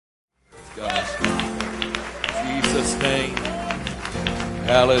God. In Jesus' name.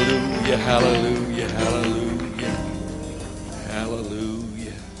 Hallelujah, hallelujah, hallelujah.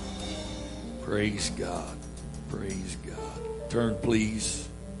 Hallelujah. Praise God. Praise God. Turn, please,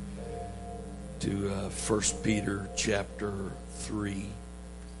 to 1 Peter chapter 3.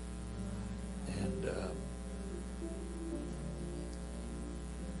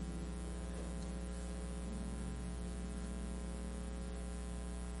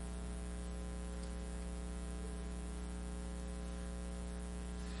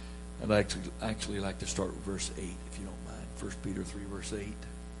 And I'd actually like to start with verse 8, if you don't mind. 1 Peter 3, verse 8.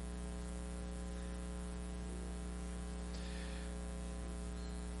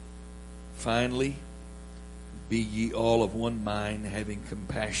 Finally, be ye all of one mind, having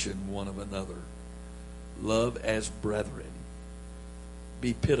compassion one of another. Love as brethren.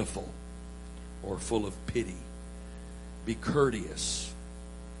 Be pitiful, or full of pity. Be courteous,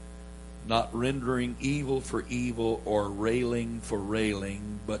 not rendering evil for evil or railing for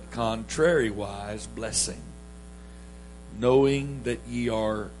railing, but contrariwise blessing, knowing that ye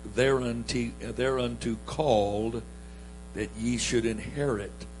are thereunto called, that ye should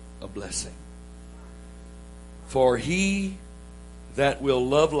inherit a blessing. For he that will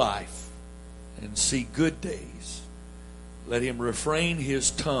love life and see good days, let him refrain his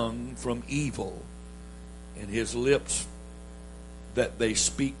tongue from evil, and his lips that they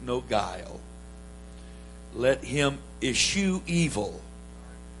speak no guile. Let him eschew evil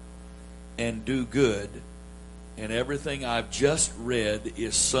and do good. And everything I've just read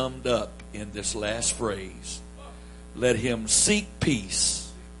is summed up in this last phrase. Let him seek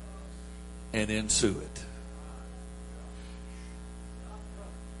peace and ensue it.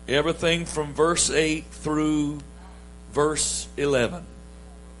 Everything from verse 8 through verse 11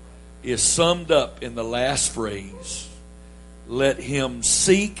 is summed up in the last phrase. Let him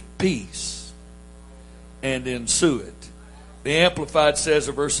seek peace and ensue it. The Amplified says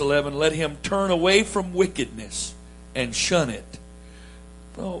in verse 11, let him turn away from wickedness and shun it.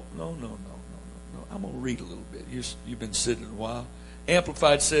 No. I'm going to read a little bit. You've been sitting a while.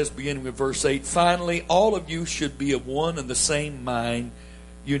 Amplified says, beginning with verse 8, finally, all of you should be of one and the same mind,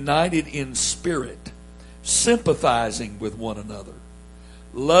 united in spirit, sympathizing with one another,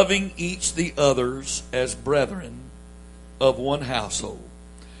 loving each the others as brethren of one household,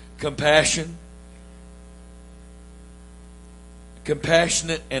 compassionate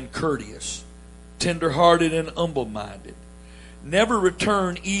and courteous, tender-hearted and humble-minded. Never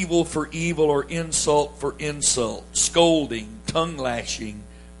return evil for evil or insult for insult, scolding, tongue-lashing,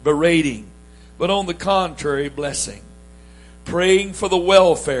 berating, but on the contrary, blessing, praying for the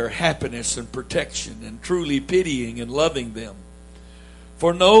welfare, happiness, and protection, and truly pitying and loving them.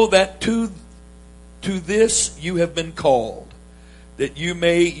 For know that to this you have been called, that you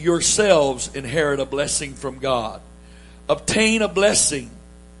may yourselves inherit a blessing from God. Obtain a blessing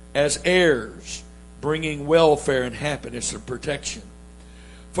as heirs, bringing welfare and happiness and protection.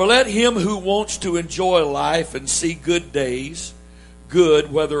 For let him who wants to enjoy life and see good days,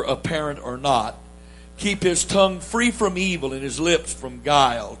 good whether apparent or not, keep his tongue free from evil and his lips from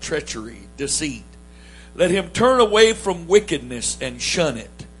guile, treachery, deceit. Let him turn away from wickedness and shun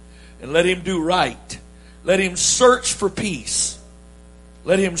it, and let him do right. Let him search for peace.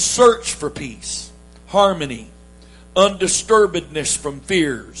 Let him search for peace, harmony, undisturbedness from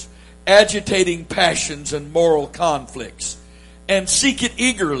fears, agitating passions and moral conflicts, and seek it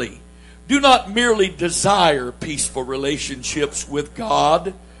eagerly. Do not merely desire peaceful relationships with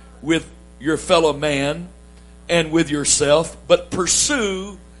God, with your fellow man, and with yourself, but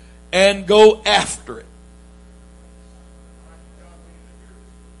pursue and go after it.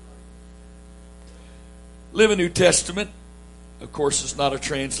 Living New Testament, of course, it's not a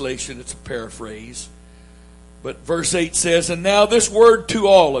translation, it's a paraphrase. But verse 8 says, and now this word to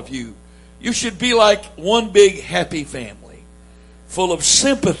all of you. You should be like one big happy family, full of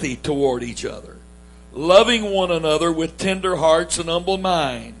sympathy toward each other, loving one another with tender hearts and humble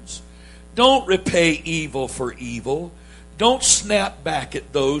minds. Don't repay evil for evil. Don't snap back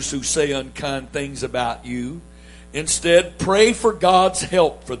at those who say unkind things about you. Instead, pray for God's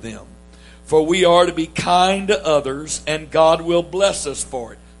help for them. For we are to be kind to others, and God will bless us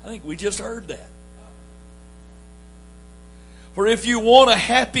for it. I think we just heard that. For if you want a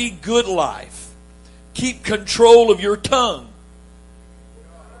happy, good life, keep control of your tongue.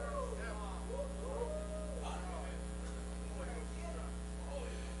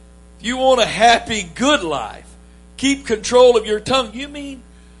 If you want a happy, good life, keep control of your tongue. You mean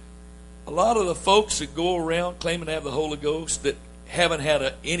a lot of the folks that go around claiming to have the Holy Ghost that haven't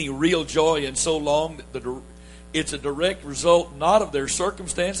had any real joy in so long that it's a direct result not of their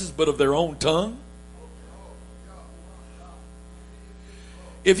circumstances, but of their own tongue.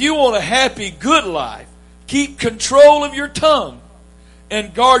 If you want a happy, good life, keep control of your tongue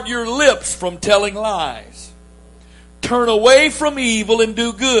and guard your lips from telling lies. Turn away from evil and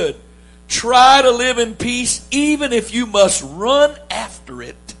do good. Try to live in peace, even if you must run after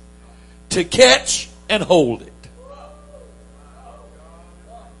it to catch and hold it.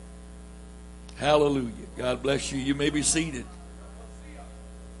 Hallelujah. God bless you. You may be seated.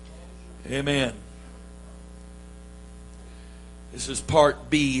 Amen. This is part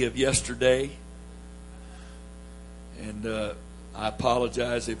B of yesterday. And I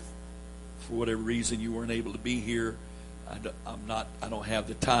apologize if for whatever reason you weren't able to be here. I don't have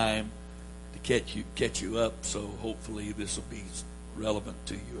the time to catch you up, so hopefully this will be relevant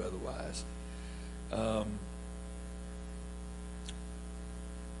to you otherwise.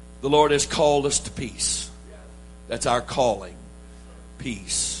 The Lord has called us to peace. That's our calling.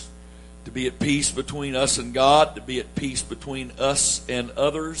 Peace. To be at peace between us and God, to be at peace between us and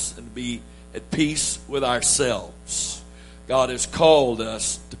others, and to be at peace with ourselves. God has called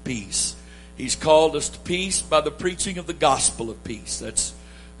us to peace. He's called us to peace by the preaching of the gospel of peace. That's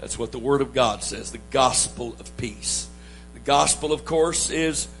what the Word of God says, the gospel of peace. The gospel, of course,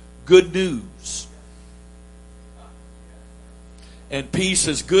 is good news. And peace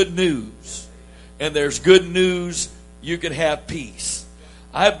is good news. And there's good news, you can have peace.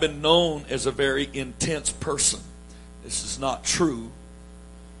 I've been known as a very intense person. This is not true.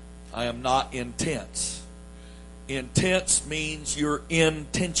 I am not intense. Intense means you're in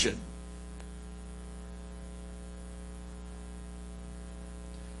tension.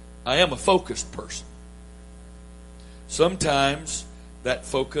 I am a focused person. Sometimes that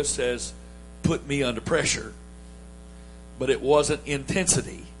focus has put me under pressure, but it wasn't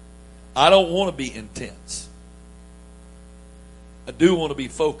intensity. I don't want to be intense. I do want to be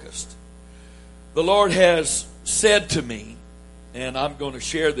focused. The Lord has said to me, and I'm going to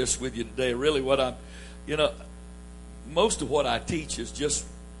share this with you today, really most of what I teach is just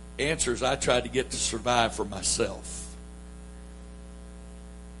answers I tried to get to survive for myself.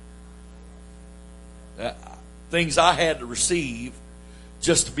 Things I had to receive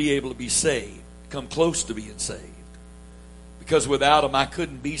just to be able to be saved, come close to being saved. Because without them, I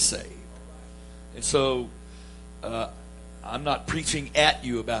couldn't be saved. And so, I'm not preaching at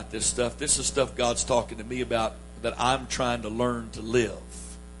you about this stuff. This is stuff God's talking to me about that I'm trying to learn to live.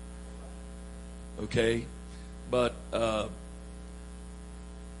 Okay? But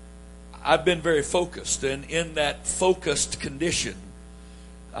I've been very focused. And in that focused condition,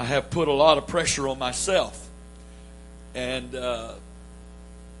 I have put a lot of pressure on myself. And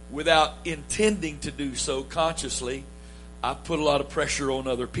without intending to do so consciously, I put a lot of pressure on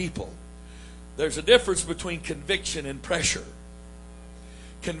other people. There's a difference between conviction and pressure.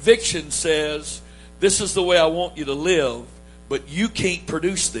 Conviction says, this is the way I want you to live, but you can't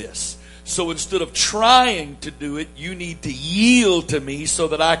produce this. So instead of trying to do it, you need to yield to me so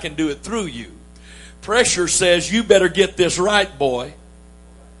that I can do it through you. Pressure says, you better get this right, boy.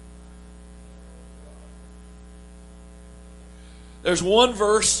 There's one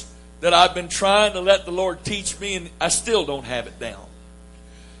verse that I've been trying to let the Lord teach me, and I still don't have it down.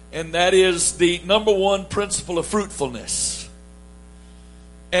 And that is the number one principle of fruitfulness.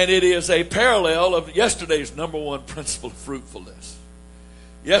 And it is a parallel of yesterday's number one principle of fruitfulness.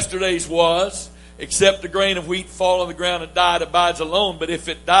 Yesterday's was, except a grain of wheat fall on the ground and die, it abides alone. But if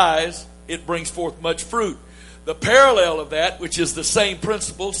it dies, it brings forth much fruit. The parallel of that, which is the same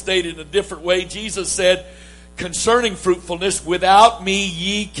principle stated in a different way, Jesus said, concerning fruitfulness, without me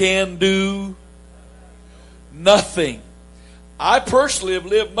ye can do nothing. I personally have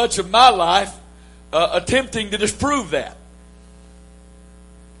lived much of my life attempting to disprove that.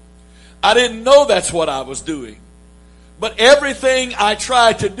 I didn't know that's what I was doing. But everything I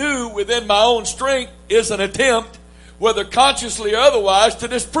try to do within my own strength is an attempt, whether consciously or otherwise, to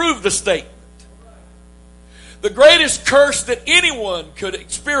disprove the statement. The greatest curse that anyone could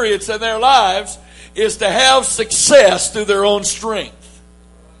experience in their lives is to have success through their own strength.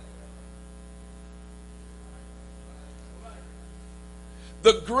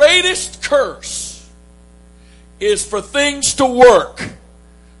 The greatest curse is for things to work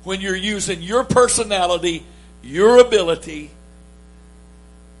when you're using your personality, your ability,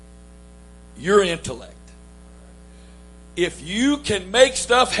 your intellect. If you can make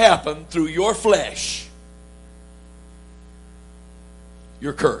stuff happen through your flesh,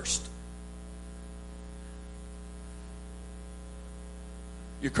 you're cursed.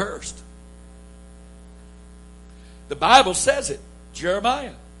 You're cursed. The Bible says it.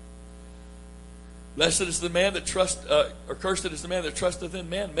 Jeremiah. Blessed is the man that or cursed is the man that trusteth in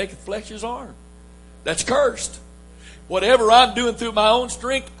man, maketh flesh his arm. That's cursed. Whatever I'm doing through my own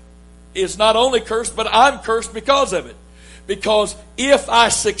strength is not only cursed, but I'm cursed because of it. Because if I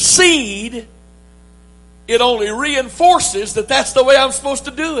succeed, it only reinforces that that's the way I'm supposed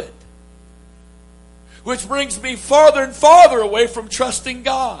to do it. Which brings me farther and farther away from trusting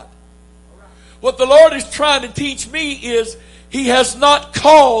God. What the Lord is trying to teach me is He has not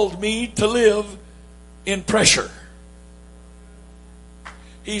called me to live in pressure.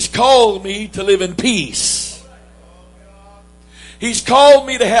 He's called me to live in peace. He's called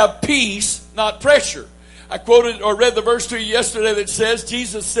me to have peace, not pressure. I quoted or read the verse to you yesterday that says,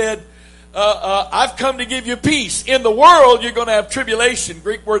 Jesus said, I've come to give you peace. In the world, you're going to have tribulation,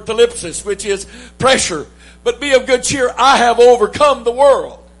 Greek word thalipsis, which is pressure. But be of good cheer, I have overcome the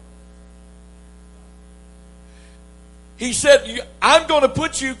world. He said, I'm going to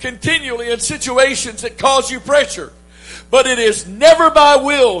put you continually in situations that cause you pressure. But it is never my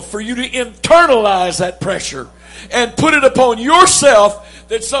will for you to internalize that pressure and put it upon yourself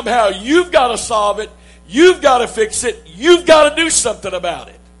that somehow you've got to solve it, you've got to fix it, you've got to do something about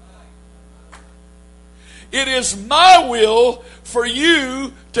it. It is my will for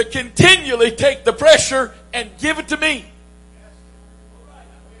you to continually take the pressure and give it to me.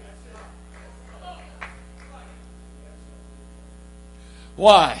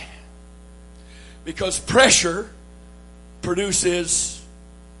 Why? Because pressure produces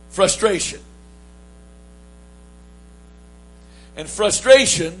frustration. And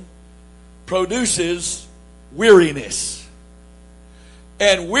frustration produces weariness.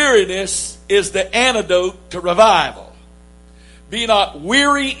 And weariness is the antidote to revival. Be not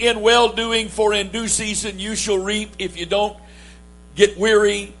weary in well-doing, for in due season you shall reap. If you don't get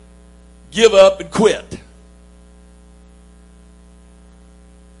weary, give up and quit.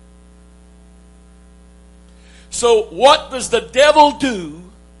 So what does the devil do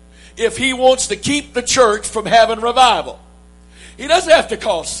if he wants to keep the church from having revival? He doesn't have to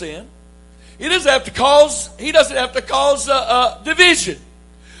cause sin. He doesn't have to cause division.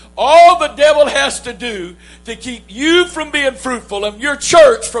 All the devil has to do to keep you from being fruitful and your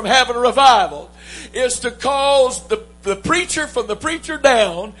church from having a revival is to cause the preacher from the preacher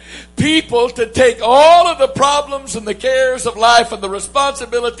down, people to take all of the problems and the cares of life and the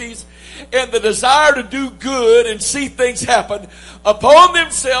responsibilities and the desire to do good and see things happen upon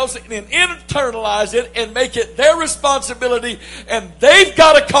themselves and internalize it and make it their responsibility, and they've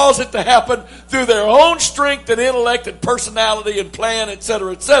got to cause it to happen through their own strength and intellect and personality and plan,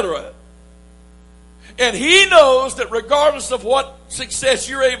 etc., etc. And he knows that regardless of what success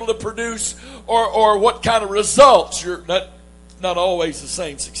you're able to produce or what kind of results, you're not always the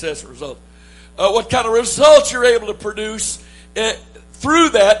same success or result, what kind of results you're able to produce through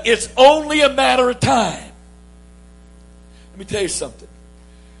that, it's only a matter of time. Let me tell you something.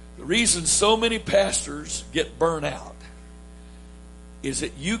 The reason so many pastors get burnt out is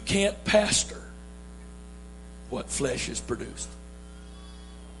that you can't pastor what flesh has produced.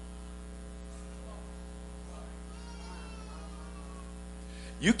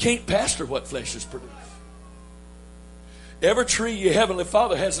 You can't pastor what flesh has produced. Every tree your Heavenly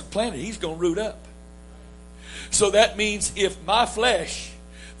Father hasn't planted, He's going to root up. So that means if my flesh,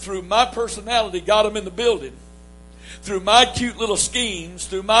 through my personality, got them in the building, through my cute little schemes,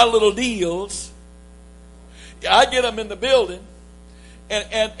 through my little deals, I get them in the building,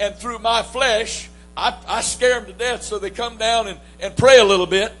 and through my flesh, I scare them to death so they come down and pray a little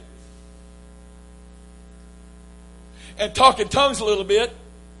bit, and talk in tongues a little bit.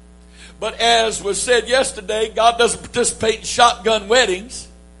 But as was said yesterday, God doesn't participate in shotgun weddings.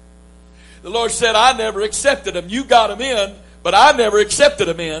 The Lord said, I never accepted them. You got them in, but I never accepted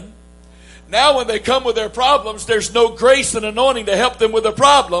them in. Now when they come with their problems, there's no grace and anointing to help them with the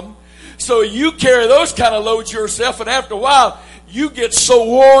problem. So you carry those kind of loads yourself, and after a while, you get so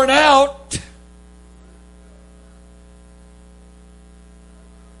worn out.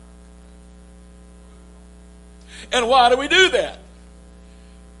 And why do we do that?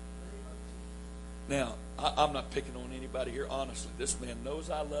 Now, I'm not picking on anybody here. Honestly, this man knows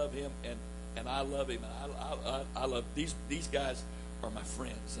I love him, and I love him, and I love these guys are my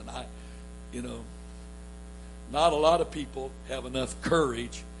friends, and not a lot of people have enough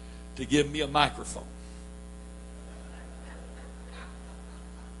courage to give me a microphone.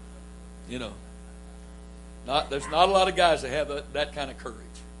 There's not a lot of guys that have that kind of courage.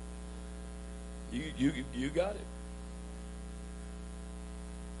 You got it.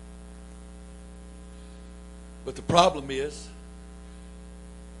 But the problem is,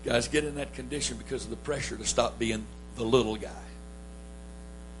 guys get in that condition because of the pressure to stop being the little guy.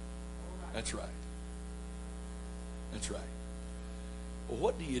 That's right. That's right. Well,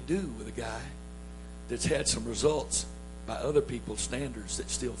 what do you do with a guy that's had some results by other people's standards that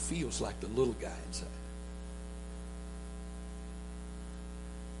still feels like the little guy inside?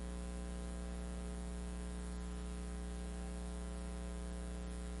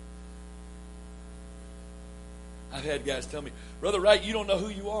 I've had guys tell me, Brother Wright, you don't know who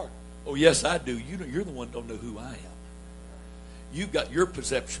you are. Oh, yes, I do. You're the one who don't know who I am. You've got your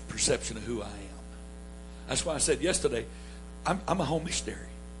perception of who I am. That's why I said yesterday, I'm a home missionary.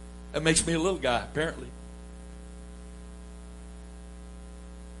 That makes me a little guy, apparently.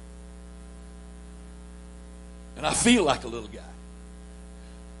 And I feel like a little guy.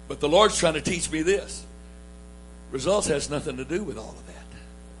 But the Lord's trying to teach me this. Results has nothing to do with all of that.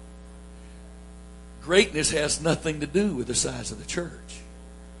 Greatness has nothing to do with the size of the church.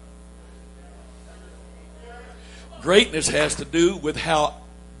 Greatness has to do with how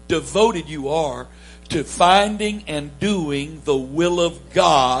devoted you are to finding and doing the will of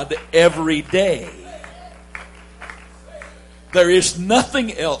God every day. There is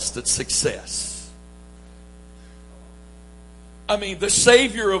nothing else that's success. I mean, the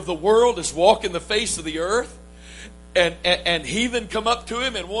Savior of the world is walking the face of the earth, and heathen come up to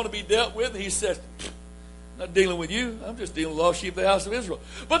him and want to be dealt with. And he says, I'm not dealing with you. I'm just dealing with lost sheep of the house of Israel.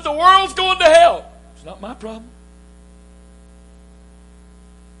 But the world's going to hell. It's not my problem.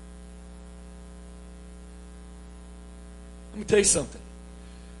 Let me tell you something.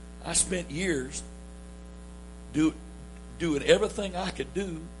 I spent years doing everything I could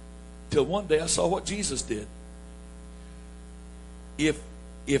do till one day I saw what Jesus did.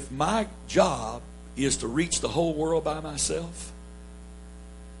 If my job is to reach the whole world by myself,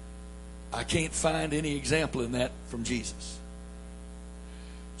 I can't find any example in that from Jesus.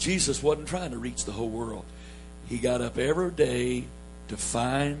 Jesus wasn't trying to reach the whole world. He got up every day to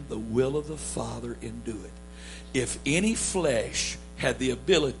find the will of the Father and do it. If any flesh had the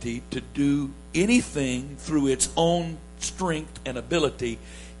ability to do anything through its own strength and ability,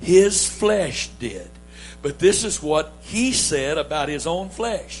 his flesh did. But this is what he said about his own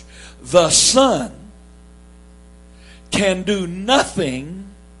flesh. The Son can do nothing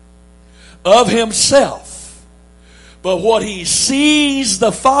of himself, but what he sees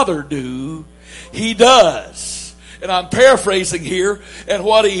the Father do, he does. And I'm paraphrasing here. And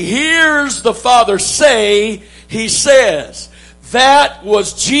what he hears the Father say, he says. That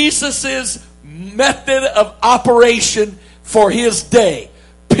was Jesus' method of operation for his day.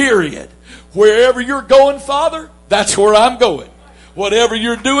 Period. Wherever you're going, Father, that's where I'm going. Whatever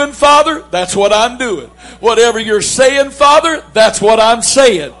you're doing, Father, that's what I'm doing. Whatever you're saying, Father, that's what I'm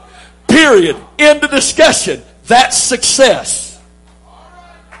saying. Period. End of discussion. That's success.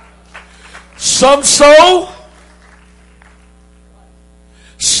 Some sow,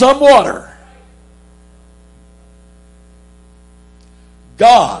 some water.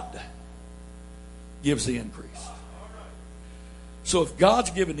 God gives the increase. So if God's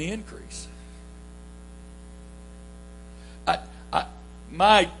giving the increase,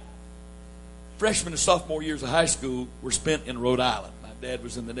 my freshman and sophomore years of high school were spent in Rhode Island. My dad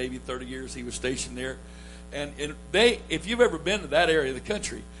was in the Navy 30 years. He was stationed there. And if you've ever been to that area of the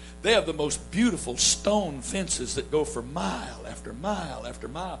country, they have the most beautiful stone fences that go for mile after mile after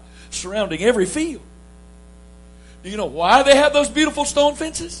mile, surrounding every field. Do you know why they have those beautiful stone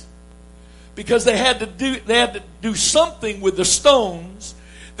fences? Because they had to do something with the stones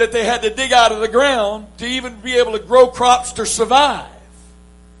that they had to dig out of the ground to even be able to grow crops to survive.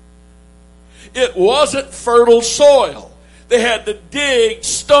 It wasn't fertile soil. They had to dig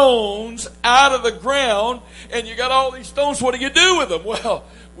stones out of the ground, and you got all these stones. What do you do with them? Well,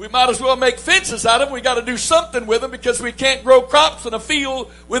 we might as well make fences out of them. We got to do something with them because we can't grow crops in a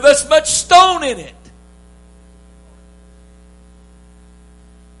field with this much stone in it.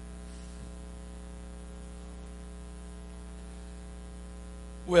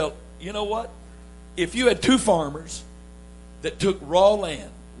 Well, you know what? If you had two farmers that took raw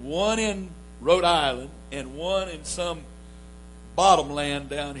land, one in Rhode Island and one in some bottom land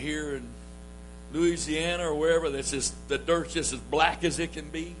down here in Louisiana or wherever, that's just, the dirt's just as black as it can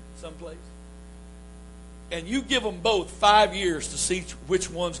be someplace, and you give them both 5 years to see which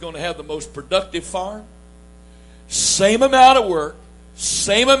one's going to have the most productive farm, same amount of work,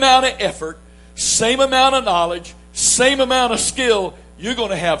 same amount of effort, same amount of knowledge, same amount of skill, you're going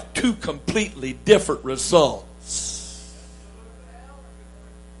to have two completely different results.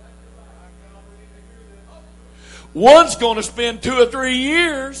 One's going to spend 2 or 3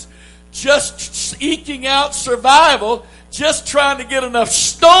 years just eking out survival, just trying to get enough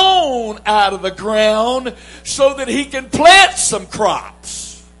stone out of the ground so that he can plant some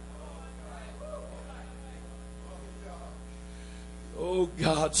crops. Oh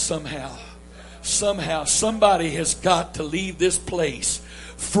God, somehow somebody has got to leave this place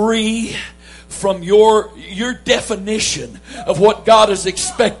free from your definition of what God is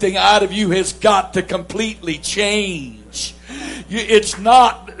expecting out of you has got to completely change. It's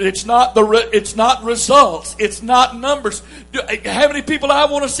not results. It's not numbers. How many people I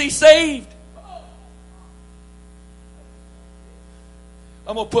want to see saved?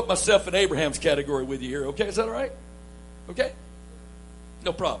 I'm going to put myself in Abraham's category with you here. Okay, is that all right? Okay?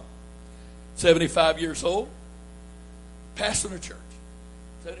 No problem. 75 years old, pastoring a church.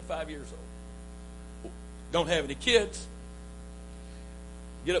 75 years old. Don't have any kids.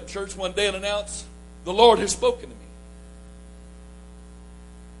 Get up in church one day and announce, the Lord has spoken to me.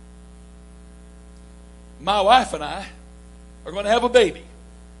 My wife and I are going to have a baby.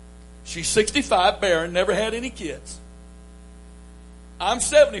 She's 65, barren, never had any kids. I'm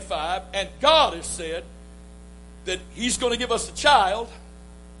 75, and God has said that He's going to give us a child.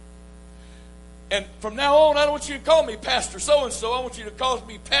 And from now on, I don't want you to call me Pastor so-and-so. I want you to call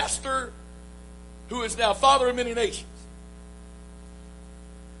me Pastor, who is now Father of many nations.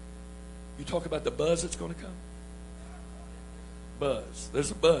 You talk about the buzz that's going to come? Buzz.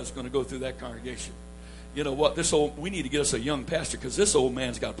 There's a buzz going to go through that congregation. You know what? We need to get us a young pastor because this old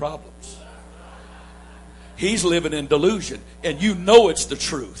man's got problems. He's living in delusion, and you know it's the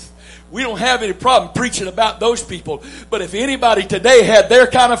truth. We don't have any problem preaching about those people, but if anybody today had their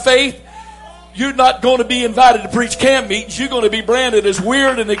kind of faith, you're not going to be invited to preach camp meetings. You're going to be branded as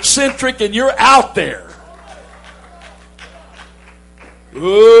weird and eccentric, and you're out there.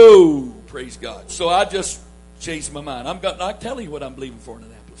 Oh, praise God. So I just changed my mind. I'm not telling you what I'm believing for in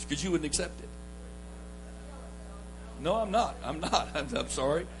Annapolis because you wouldn't accept it. No, I'm not. I'm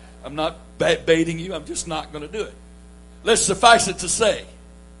sorry. I'm not baiting you. I'm just not going to do it. Let's suffice it to say,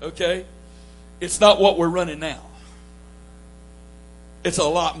 okay, it's not what we're running now. It's a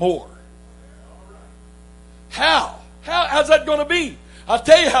lot more. How? How's that going to be? I'll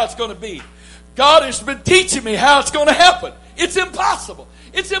tell you how it's going to be. God has been teaching me how it's going to happen. It's impossible.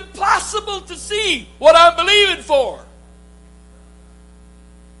 It's impossible to see what I'm believing for.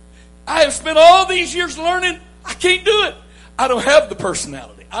 I have spent all these years learning. I can't do it. I don't have the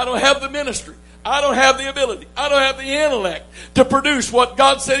personality. I don't have the ministry. I don't have the ability. I don't have the intellect to produce what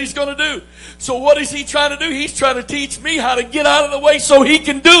God said He's going to do. So what is He trying to do? He's trying to teach me how to get out of the way so He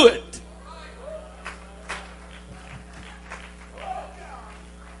can do it.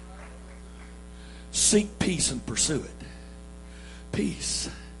 Seek peace and pursue it. Peace.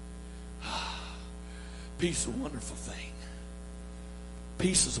 Peace is a wonderful thing.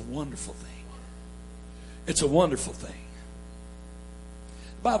 Peace is a wonderful thing. It's a wonderful thing.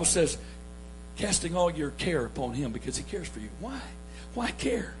 The Bible says, casting all your care upon Him because He cares for you. Why? Why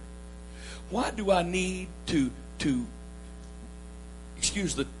care? Why do I need to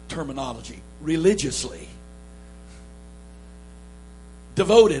excuse the terminology, religiously,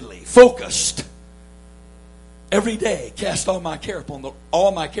 devotedly, focused, every day, cast all my care upon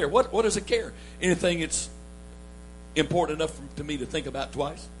all my care. What is a care? Anything that's important enough to me to think about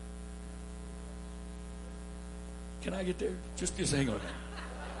twice? Can I get there? Just hang on a minute.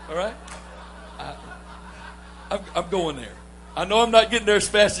 All right? I'm going there. I know I'm not getting there as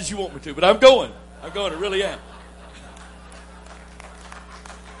fast as you want me to, but I'm going. I really am.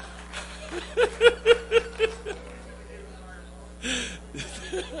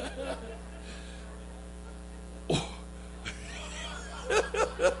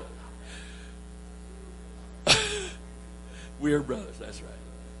 We are brothers, that's right.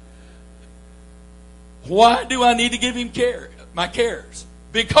 Why do I need to give Him care? My cares?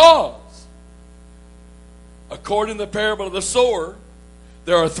 Because, according to the parable of the sower,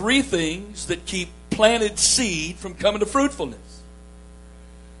 there are three things that keep planted seed from coming to fruitfulness.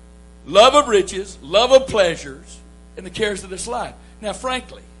 Love of riches, love of pleasures, and the cares of this life. Now,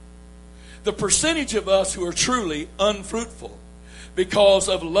 frankly, the percentage of us who are truly unfruitful because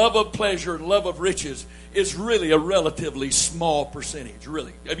of love of pleasure and love of riches is really a relatively small percentage,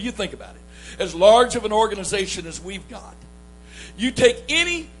 really. If you think about it. As large of an organization as we've got, you take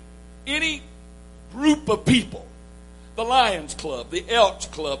any group of people, the Lions Club, the Elks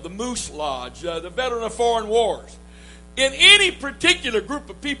Club, the Moose Lodge, the Veteran of Foreign Wars, in any particular group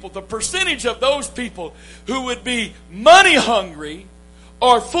of people, the percentage of those people who would be money hungry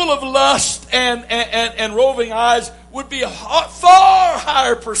or full of lust and roving eyes would be a far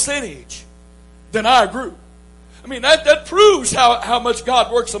higher percentage than our group. I mean, that proves how much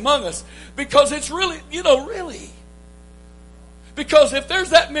God works among us. Because it's really, really. Because if there's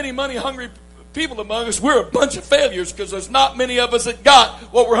that many money-hungry people among us, we're a bunch of failures because there's not many of us that got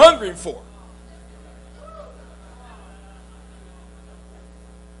what we're hungering for.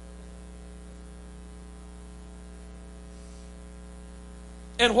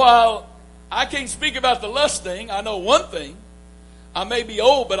 And while I can't speak about the lust thing, I know one thing. I may be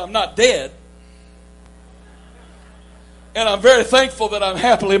old, but I'm not dead. And I'm very thankful that I'm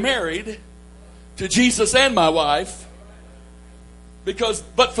happily married to Jesus and my wife. Because,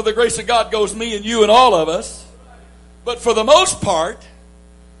 but for the grace of God goes me and you and all of us. But for the most part,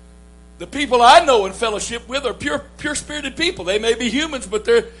 the people I know and fellowship with are pure-spirited people. They may be humans, but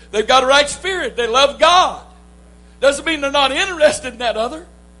they've got a right spirit. They love God. Doesn't mean they're not interested in that other.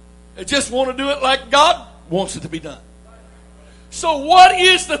 They just want to do it like God wants it to be done. So what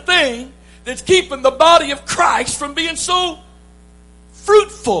is the thing that's keeping the body of Christ from being so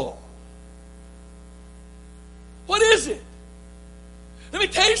fruitful? What is it? Let me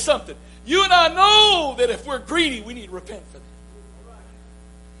tell you something. You and I know that if we're greedy, we need to repent for that.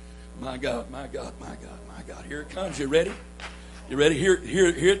 My God, my God, my God, my God. Here it comes. You ready? You ready? Here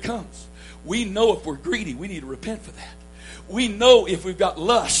it comes. We know if we're greedy, we need to repent for that. We know if we've got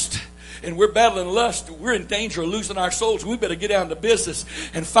lust and we're battling lust, we're in danger of losing our souls. We better get down to business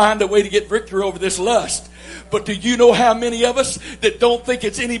and find a way to get victory over this lust. But do you know how many of us that don't think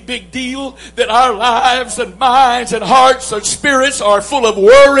it's any big deal that our lives and minds and hearts and spirits are full of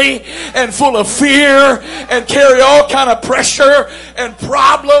worry and full of fear and carry all kind of pressure and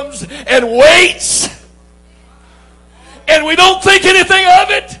problems and weights? And we don't think anything of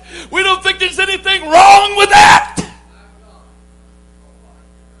it. We don't think there's anything wrong with that.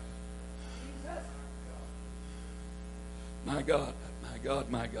 My God, my God,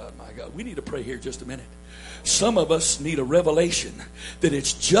 my God, my God. We need to pray here just a minute. Some of us need a revelation that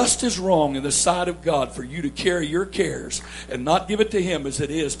it's just as wrong in the sight of God for you to carry your cares and not give it to Him as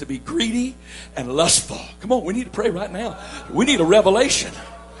it is to be greedy and lustful. Come on, we need to pray right now. We need a revelation.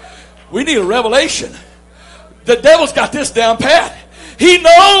 We need a revelation. The devil's got this down pat. He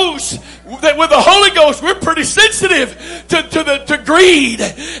knows that with the Holy Ghost, we're pretty sensitive to greed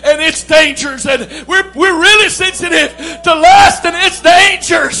and its dangers. And we're really sensitive to lust and its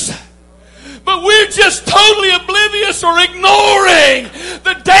dangers. But we're just totally oblivious or ignoring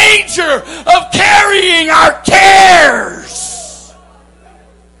the danger of carrying our cares.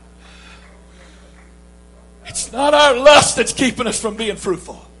 It's not our lust that's keeping us from being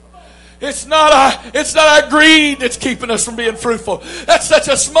fruitful. It's not our greed that's keeping us from being fruitful. That's such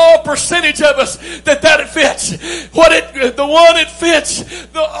a small percentage of us that it fits. The one it fits,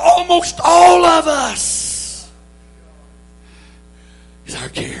 almost all of us, is our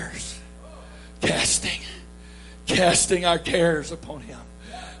cares. Casting our cares upon Him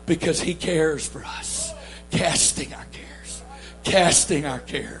because He cares for us. Casting our cares. Casting our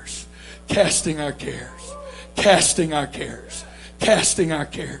cares. Casting our cares. Casting our cares. Casting our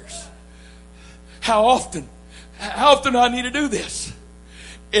cares. How often do I need to do this?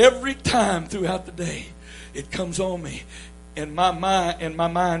 Every time throughout the day, it comes on me, and my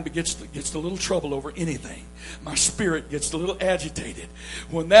mind gets a little trouble over anything. My spirit gets a little agitated.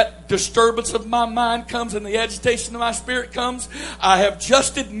 When that disturbance of my mind comes and the agitation of my spirit comes, I have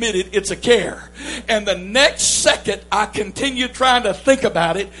just admitted it's a care. And the next second, I continue trying to think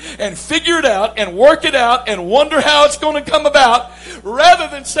about it and figure it out and work it out and wonder how it's going to come about, rather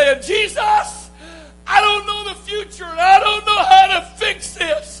than saying, Jesus, I don't know the future and I don't know how to fix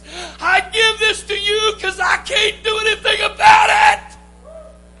this. I give this to you because I can't do anything about it.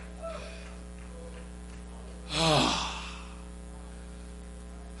 Oh,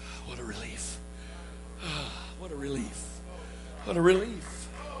 what a relief. Oh, what a relief. What a relief.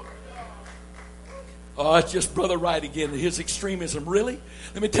 Oh, it's just Brother Wright again. His extremism. Really?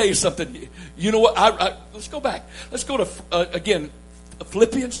 Let me tell you something. You know what? Let's go back. Let's go to, again,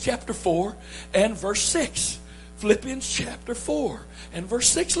 Philippians chapter 4 and verse 6. Philippians chapter 4 and verse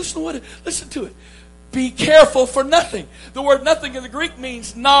 6. Listen to it. Be careful for nothing. The word nothing in the Greek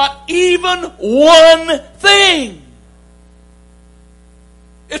means not even one thing.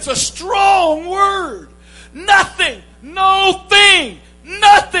 It's a strong word. Nothing. No thing.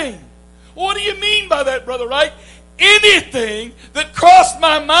 Nothing. What do you mean by that, Brother Wright? Anything that crossed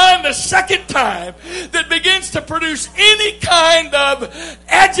my mind the second time that begins to produce any kind of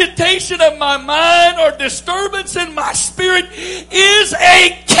agitation of my mind or disturbance in my spirit is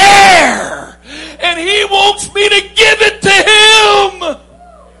a care. And He wants me to give it to Him.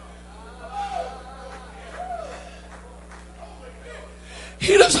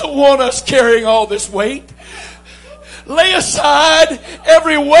 He doesn't want us carrying all this weight. Lay aside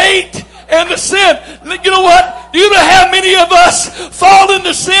every weight and the sin. You know what? Do you know how many of us fall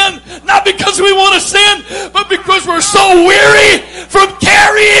into sin? Not because we want to sin, but because we're so weary from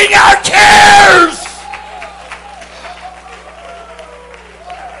carrying our cares.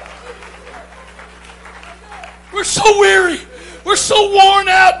 We're so weary We're so worn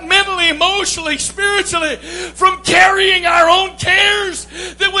out mentally, emotionally, spiritually from carrying our own cares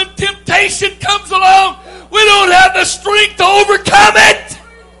that when temptation comes along, we don't have the strength to overcome it.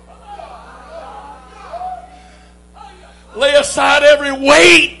 Lay aside every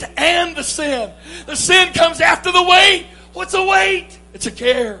weight and the sin. The sin comes after the weight. What's a weight? It's a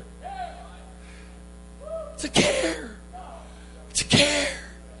care. It's a care. It's a care.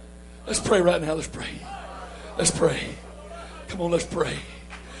 Let's pray right now. Let's pray. Let's pray. Come on, let's pray.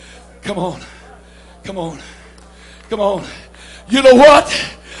 Come on. Come on. Come on. You know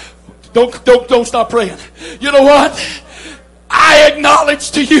what? Don't stop praying. You know what? I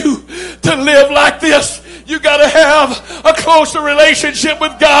acknowledge to you to live like this. You got to have a closer relationship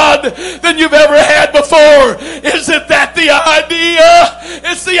with God than you've ever had before. Isn't that the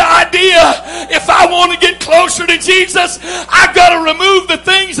idea? It's the idea. If I want to get closer to Jesus, I've got to remove the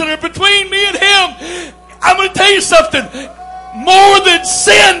things that are between me and Him. I'm going to tell you something. More than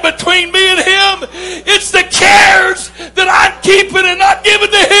sin between me and Him, it's the cares that I'm keeping and not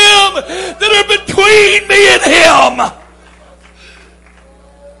giving to Him that are between me and Him.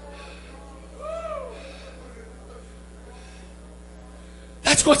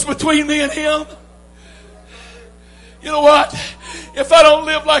 That's what's between me and Him. You know what? If I don't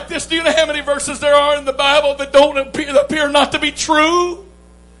live like this, do you know how many verses there are in the Bible that don't appear not to be true?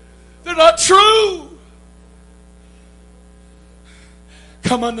 They're not true.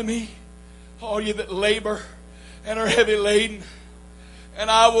 Come unto me, all you that labor and are heavy laden,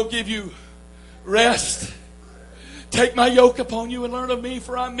 and I will give you rest. Take my yoke upon you and learn of me,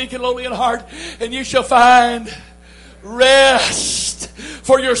 for I am meek and lowly in heart, and you shall find rest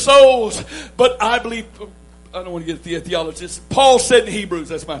for your souls. But I believe, I don't want to get the theologist. Paul said in Hebrews,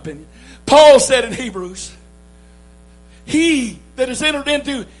 that's my opinion. Paul said in Hebrews, he that has entered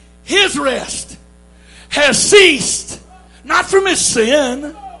into his rest has ceased, not from his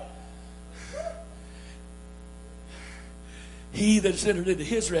sin. He that has entered into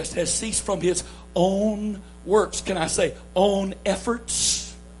his rest has ceased from his own works. Can I say own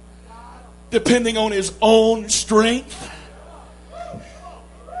efforts? Depending on his own strength.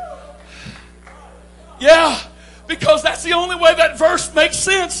 Yeah, because that's the only way that verse makes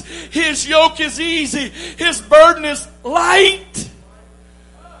sense. His yoke is easy. His burden is light.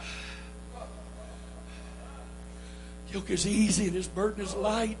 Yoke is easy and his burden is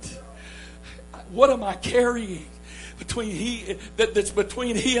light. What am I carrying that's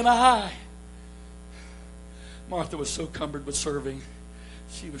between he and I? Martha was so cumbered with serving.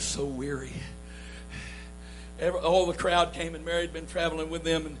 She was so weary. All the crowd came, and Mary had been traveling with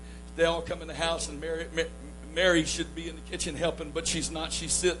them, and they all come in the house, and Mary should be in the kitchen helping, but she's not.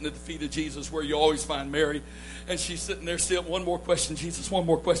 She's sitting at the feet of Jesus, where you always find Mary. And she's sitting there still. One more question, Jesus, one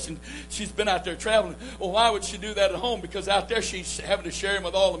more question. She's been out there traveling. Well, why would she do that at home? Because out there she's having to share him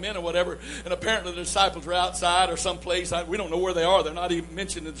with all the men or whatever. And apparently the disciples are outside or someplace. We don't know where they are. They're not even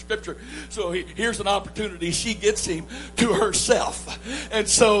mentioned in the scripture. So here's an opportunity. She gets him to herself. And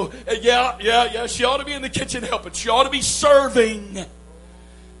so, yeah, she ought to be in the kitchen helping. She ought to be serving.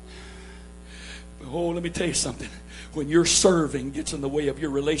 Oh, let me tell you something. When your serving gets in the way of your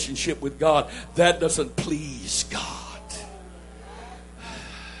relationship with God, that doesn't please God.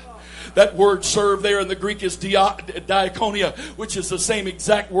 That word serve there in the Greek is diakonia, which is the same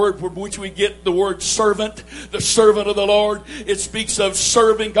exact word from which we get the word servant, the servant of the Lord. It speaks of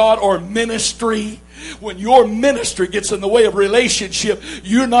serving God or ministry. When your ministry gets in the way of relationship,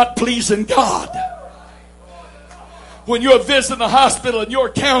 you're not pleasing God. When you're visiting the hospital and you're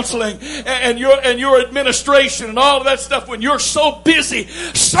counseling and your administration and all of that stuff, when you're so busy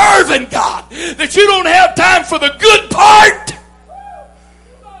serving God that you don't have time for the good part,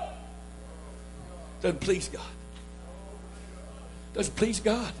 doesn't please God. Doesn't please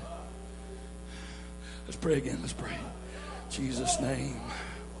God. Let's pray again. Let's pray. Jesus' name.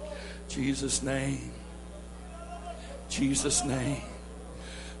 Jesus' name. Jesus' name.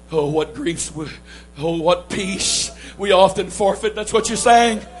 Oh, what griefs, what peace we often forfeit. That's what you're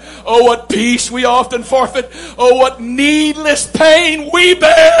saying. Oh, what peace we often forfeit. Oh, what needless pain we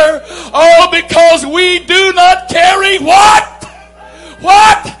bear. Oh, because we do not carry what?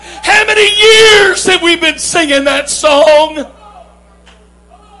 What? How many years have we been singing that song?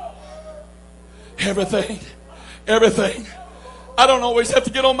 Everything. Everything. I don't always have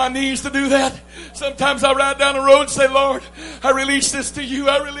to get on my knees to do that. Sometimes I ride down the road and say, Lord, I release this to you.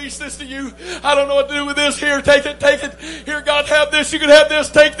 I release this to you. I don't know what to do with this. Here, take it, take it. Here, God, have this. You can have this.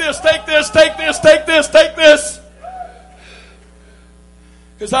 Take this, take this, take this, take this, take this.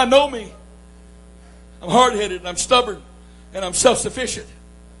 Because I know me. I'm hard-headed and I'm stubborn and I'm self-sufficient.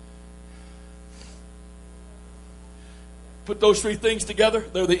 Put those three things together,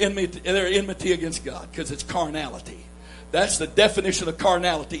 they're enmity against God, because it's carnality. That's the definition of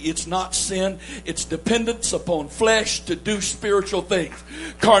carnality. It's not sin. It's dependence upon flesh to do spiritual things.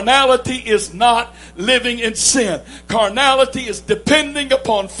 Carnality is not living in sin. Carnality is depending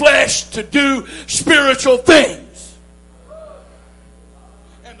upon flesh to do spiritual things.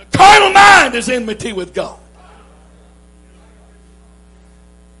 And the carnal mind is enmity with God.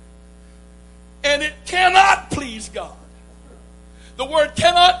 And it cannot please God. The word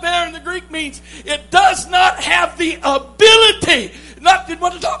cannot there in the Greek means it does not have the ability. Not didn't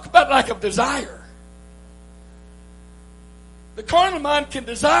want to talk about lack of desire. The carnal mind can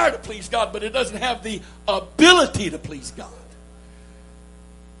desire to please God, but it doesn't have the ability to please God.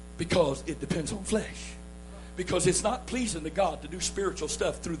 Because it depends on flesh. Because it's not pleasing to God to do spiritual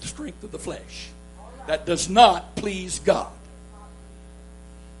stuff through the strength of the flesh. That does not please God.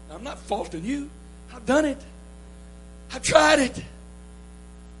 Now, I'm not faulting you. I've done it. I've tried it.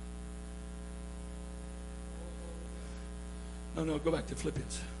 No, go back to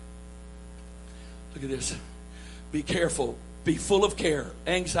Philippians. Look at this. Be careful. Be full of care,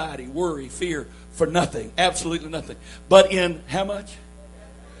 anxiety, worry, fear for nothing. Absolutely nothing. But in how much?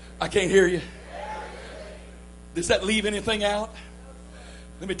 I can't hear you. Does that leave anything out?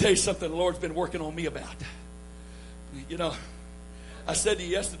 Let me tell you something the Lord's been working on me about. You know, I said to you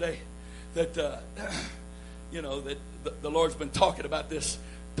yesterday that, that the Lord's been talking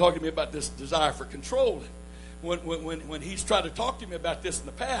to me about this desire for control. When he's tried to talk to me about this in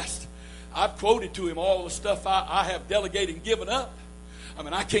the past, I've quoted to him all the stuff I have delegated and given up. I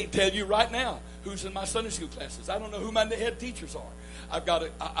mean, I can't tell you right now who's in my Sunday school classes. I don't know who my head teachers are. I've got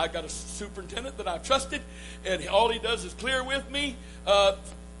a superintendent that I've trusted, and all he does is clear with me. I'd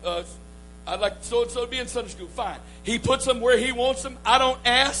like so-and-so to be in Sunday school. Fine. He puts them where he wants them. I don't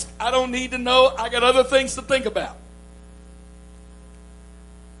ask. I don't need to know. I got other things to think about.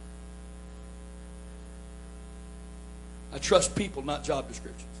 I trust people, not job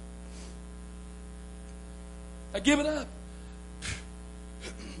descriptions. I give it up.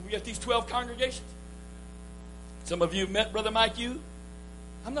 We got these 12 congregations. Some of you have met Brother Mike Yu.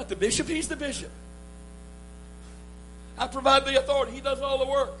 I'm not the bishop. He's the bishop. I provide the authority. He does all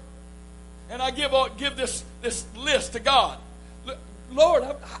the work. And I give this list to God. Lord,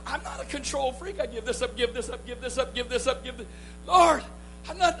 I'm not a control freak. I give this up, give this up, give this up, give this up, give this. Lord,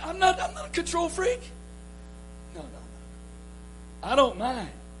 I'm not a control freak. No. I don't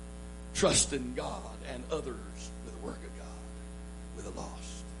mind trusting God and others with the work of God, with the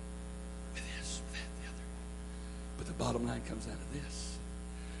lost, with this, with that, the other. But the bottom line comes out of this.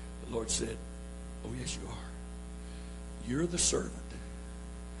 The Lord said, oh yes you are. You're the servant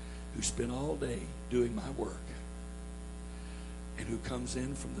who spent all day doing my work and who comes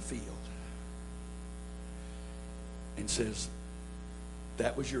in from the field and says,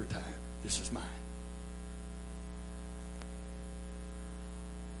 that was your time, this is mine.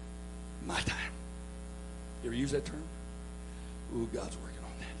 My time. You ever use that term? Ooh, God's working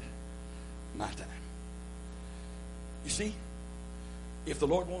on that. My time. You see, if the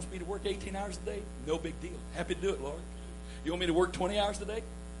Lord wants me to work 18 hours a day, no big deal. Happy to do it, Lord. You want me to work 20 hours a day?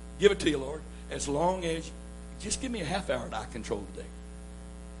 Give it to you, Lord. As long as just give me a half hour that I control today.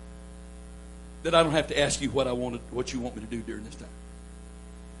 That I don't have to ask you what you want me to do during this time.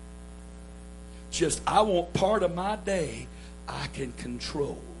 Just I want part of my day I can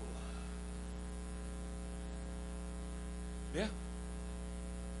control. Yeah.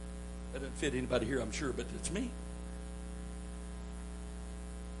 That doesn't fit anybody here, I'm sure, but it's me.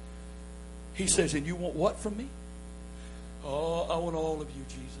 He says, and you want what from me? Oh, I want all of you,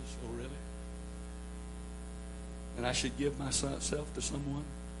 Jesus. Oh, really? And I should give myself to someone?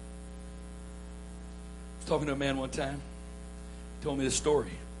 I was talking to a man one time. He told me this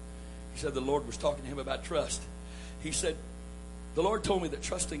story. He said the Lord was talking to him about trust. He said, the Lord told me that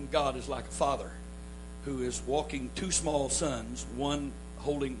trusting God is like a father who is walking two small sons, one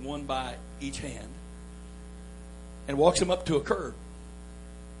holding one by each hand, and walks them up to a curb.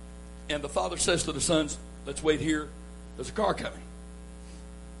 And the father says to the sons, let's wait here. There's a car coming.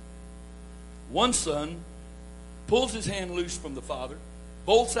 One son pulls his hand loose from the father,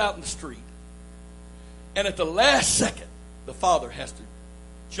 bolts out in the street, and at the last second, the father has to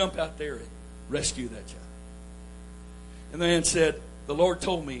jump out there and rescue that child. And the man said, the Lord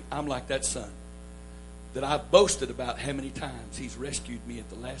told me I'm like that son, that I've boasted about how many times he's rescued me at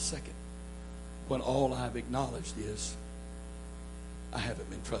the last second, when all I've acknowledged is I haven't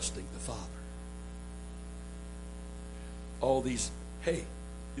been trusting the Father. All these, hey,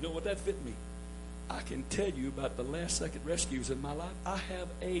 you know what that fit me? I can tell you about the last second rescues in my life. I have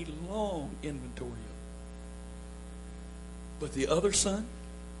a long inventory of them. But the other son,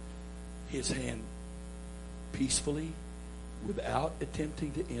 his hand peacefully, without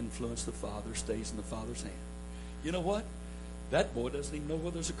attempting to influence the father, stays in the father's hand. You know what? That boy doesn't even know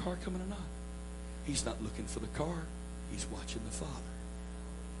whether there's a car coming or not. He's not looking for the car. He's watching the father.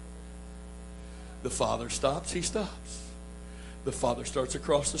 The father stops, he stops. The father starts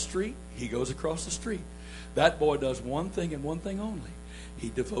across the street, he goes across the street. That boy does one thing and one thing only. He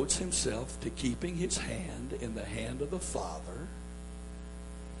devotes himself to keeping his hand in the hand of the father,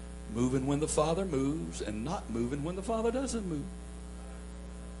 moving when the father moves and not moving when the father doesn't move.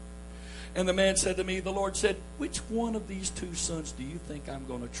 And the man said to me, the Lord said, which one of these two sons do you think I'm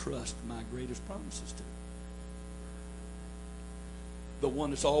going to trust my greatest promises to? The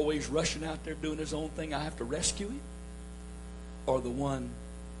one that's always rushing out there doing his own thing, I have to rescue him? Or the one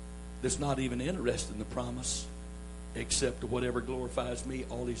that's not even interested in the promise, except whatever glorifies me,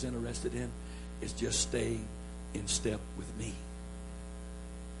 all he's interested in is just staying in step with me.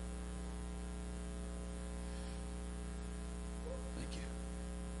 Thank you.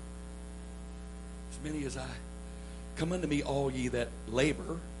 As many as I, come unto me, all ye that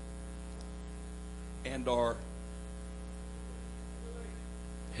labor and are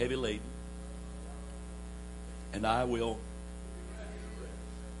heavy laden, and I will.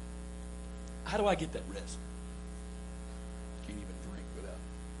 How do I get that rest? Can't even drink without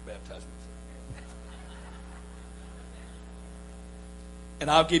baptizing myself.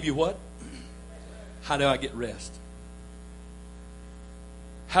 And I'll give you what? How do I get rest?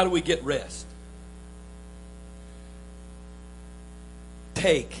 How do we get rest?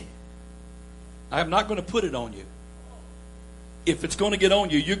 Take. I'm not going to put it on you. If it's going to get on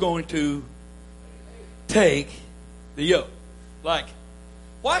you, you're going to take the yoke. Like,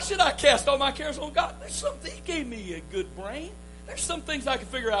 why should I cast all my cares on God? There's something. He gave me a good brain. There's some things I can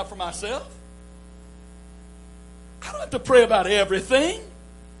figure out for myself. I don't have to pray about everything.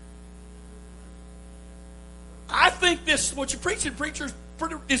 I think this, what you're preaching, preachers,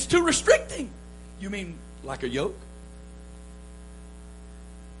 is too restricting. You mean like a yoke?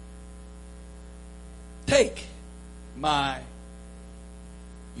 Take my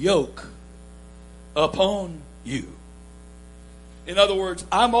yoke upon you. In other words,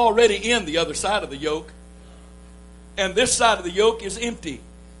 I'm already in the other side of the yoke, and this side of the yoke is empty.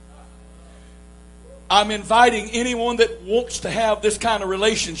 I'm inviting anyone that wants to have this kind of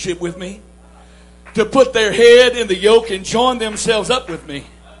relationship with me to put their head in the yoke and join themselves up with me.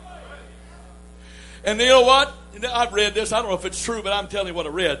 And you know what? I've read this. I don't know if it's true, but I'm telling you what I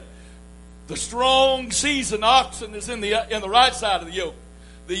read. The strong, seasoned oxen is in the right side of the yoke.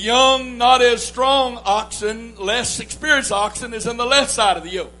 The young, not as strong oxen, less experienced oxen is on the left side of the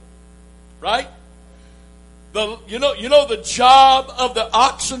yoke. Right? You know the job of the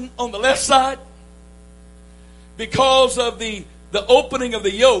oxen on the left side? Because of the opening of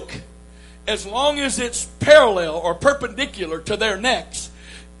the yoke, as long as it's parallel or perpendicular to their necks,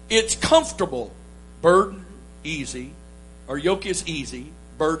 it's comfortable. Burden, easy. Or yoke is easy.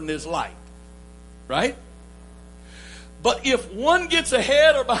 Burden is light. Right? But if one gets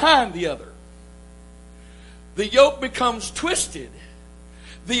ahead or behind the other, the yoke becomes twisted.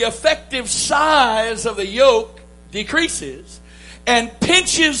 The effective size of the yoke decreases and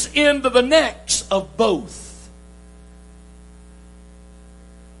pinches into the necks of both.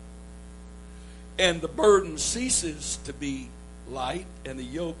 And the burden ceases to be light and the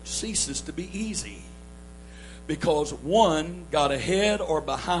yoke ceases to be easy. Because one got ahead or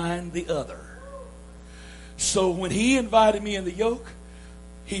behind the other. So when he invited me in the yoke,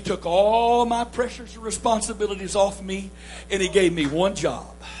 he took all my pressures and responsibilities off me, and he gave me one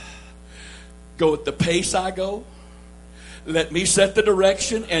job. Go at the pace I go. Let me set the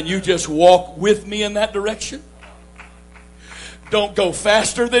direction, and you just walk with me in that direction. Don't go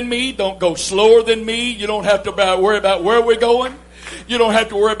faster than me. Don't go slower than me. You don't have to worry about where we're going. You don't have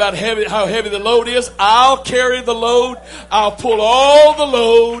to worry about how heavy the load is. I'll carry the load. I'll pull all the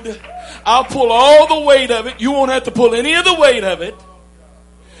load. I'll pull all the weight of it. You won't have to pull any of the weight of it.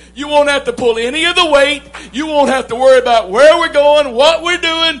 You won't have to pull any of the weight. You won't have to worry about where we're going, what we're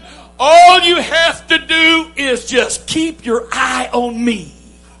doing. All you have to do is just keep your eye on me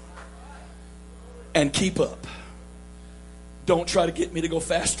and keep up. Don't try to get me to go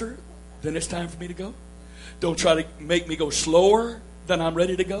faster than it's time for me to go. Don't try to make me go slower than I'm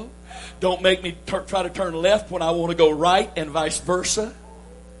ready to go. Don't make me try to turn left when I want to go right and vice versa.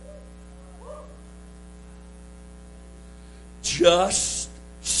 Just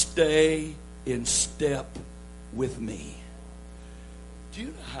stay in step with me. Do you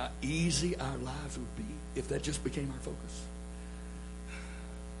know how easy our lives would be if that just became our focus?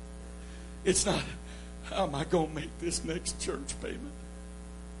 It's not, How am I going to make this next church payment?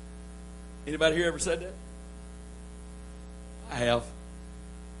 Anybody here ever said that? I have.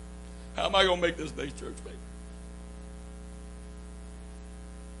 How am I going to make this next church payment?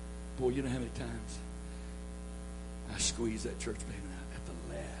 Boy, you know how many times I squeezed that church payment out at the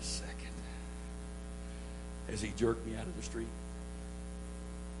last second as he jerked me out of the street.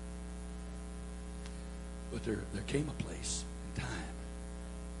 But there came a place in time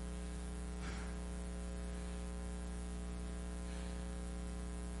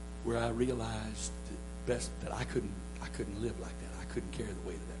where I realized that I couldn't live like that. I couldn't carry the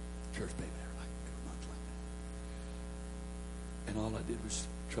weight of that church payment every month like that. And all I did was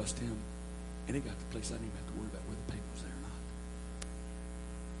trust him. And it got to the place I didn't even have to worry about whether the payment was there or not.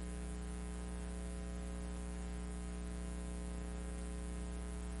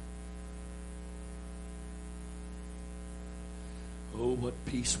 Oh, what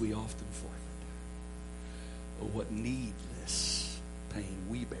peace we often forfeit. Oh, what needless pain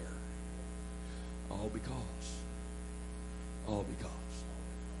we bear. All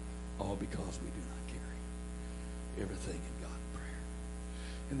because we do not carry everything in God in prayer.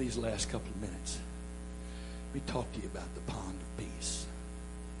 In these last couple of minutes, let me talk to you about the pond of peace.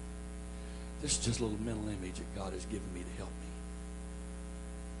 This is just a little mental image that God has given me to help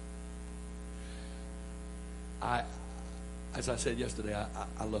me. As I said yesterday,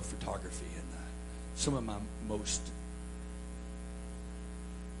 I love photography, and some of my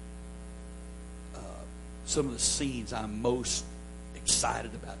some of the scenes I'm most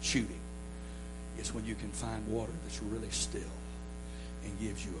excited about shooting is when you can find water that's really still and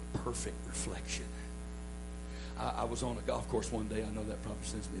gives you a perfect reflection. I was on a golf course one day. I know that probably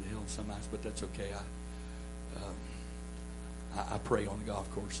sends me to hell some nights, but that's okay. I pray on the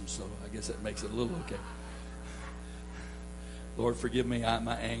golf course, and so I guess that makes it a little okay. Lord, forgive me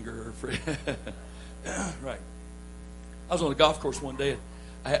my anger. Right. I was on a golf course one day.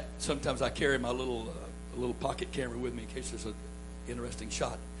 Sometimes I carry my little pocket camera with me in case there's an interesting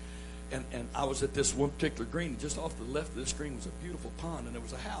shot. And I was at this one particular green. Just off to the left of this green was a beautiful pond, and there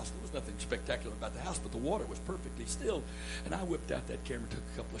was a house. There was nothing spectacular about the house, but the water was perfectly still. And I whipped out that camera, took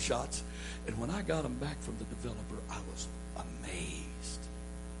a couple of shots. And when I got them back from the developer, I was amazed.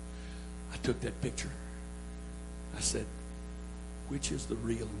 I took that picture. I said, which is the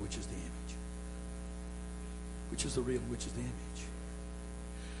real and which is the image? Which is the real and which is the image?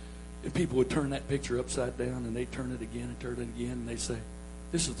 And people would turn that picture upside down, and they'd turn it again and turn it again, and they'd say,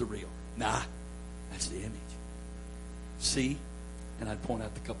 this is the real. Nah, that's the image. See? And I'd point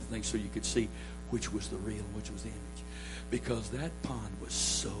out a couple of things so you could see which was the real and which was the image. Because that pond was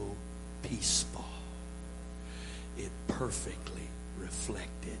so peaceful. It perfectly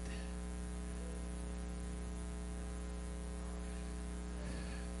reflected.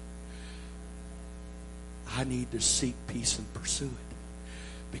 I need to seek peace and pursue it.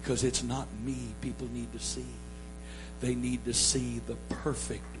 Because it's not me people need to see. They need to see the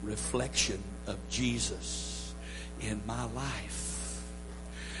perfect reflection of Jesus in my life.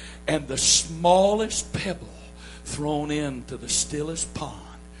 And the smallest pebble thrown into the stillest pond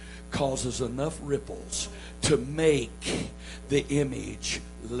causes enough ripples to make the image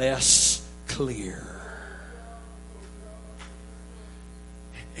less clear.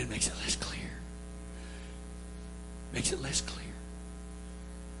 It makes it less clear. Makes it less clear.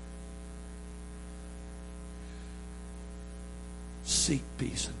 Seek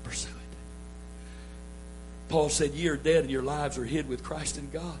peace and pursue it. Paul said, ye are dead and your lives are hid with Christ in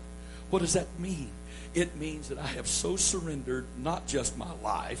God. What does that mean? It means that I have so surrendered not just my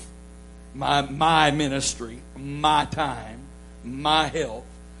life, my ministry, my time, my health,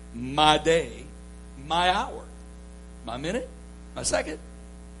 my day, my hour, my minute, my second,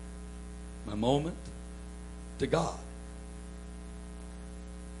 my moment to God.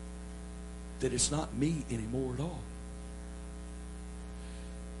 That it's not me anymore at all.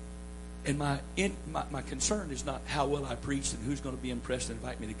 And my concern is not how well I preach and who's going to be impressed and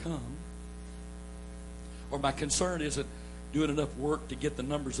invite me to come. Or my concern isn't doing enough work to get the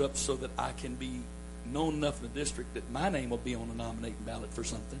numbers up so that I can be known enough in the district that my name will be on a nominating ballot for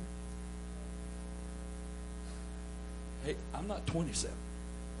something. Hey, I'm not 27.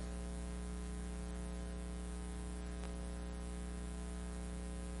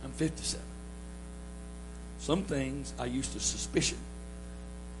 I'm 57. Some things I used to suspicion.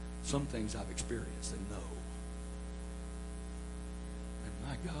 Some things I've experienced and know. And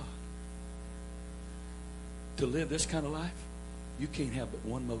my God, to live this kind of life, you can't have but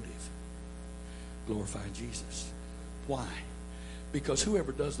one motive: glorifying Jesus. Why? Because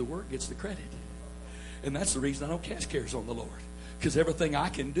whoever does the work gets the credit. And that's the reason I don't cast cares on the Lord. Because everything I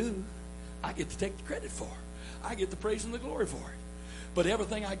can do, I get to take the credit for. I get the praise and the glory for it. But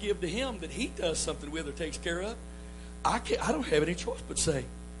everything I give to Him that He does something with or takes care of, I don't have any choice but say,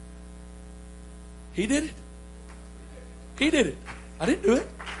 He did it. He did it. I didn't do it.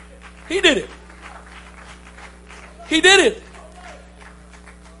 He did it. He did it.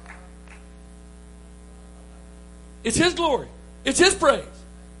 It's His glory. It's His praise.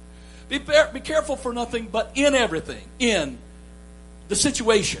 Be careful for nothing, but in everything. In the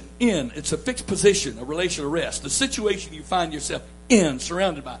situation. In. It's a fixed position, a relational rest. The situation you find yourself in,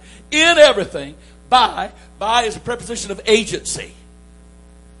 surrounded by. In everything. By is a preposition of agency.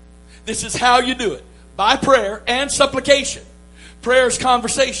 This is how you do it. By prayer and supplication. Prayer is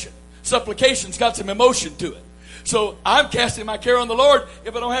conversation. Supplication's got some emotion to it. So I'm casting my care on the Lord.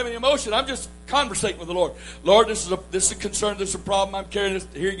 If I don't have any emotion, I'm just conversating with the Lord. Lord, this is a concern, this is a problem, I'm carrying this,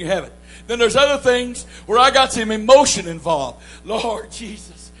 here you have it. Then there's other things where I got some emotion involved. Lord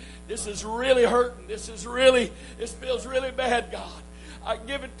Jesus, this is really hurting. This feels really bad, God. I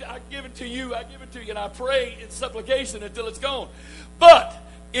give it to you, and I pray in supplication until it's gone. But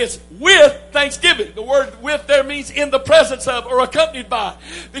it's with thanksgiving. The word with there means in the presence of or accompanied by.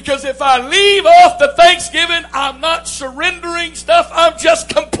 Because if I leave off the thanksgiving, I'm not surrendering stuff. I'm just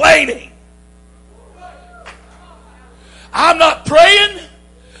complaining. I'm not praying.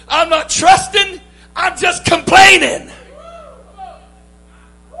 I'm not trusting. I'm just complaining.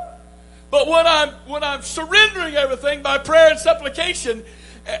 But when I'm surrendering everything by prayer and supplication,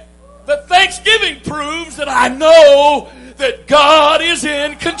 the thanksgiving proves that I know that God is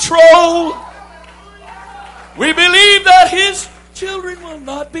in control. We believe that His children will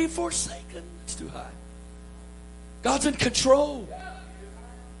not be forsaken. It's too high. God's in control.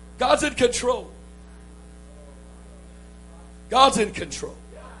 God's in control. God's in control.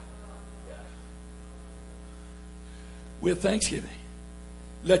 With thanksgiving,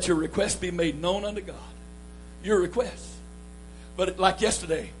 let your request be made known unto God. Your request. But like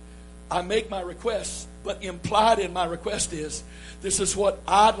yesterday, I make my requests, but implied in my request is, this is what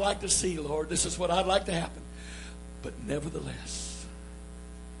I'd like to see, Lord. This is what I'd like to happen. But nevertheless,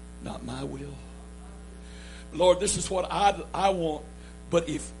 not my will. Lord, this is what I want. But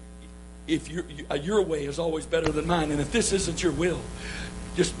if your way is always better than mine, and if this isn't your will,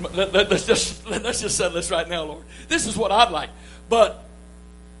 let's just settle this right now, Lord. This is what I'd like. But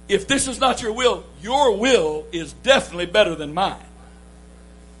if this is not your will is definitely better than mine.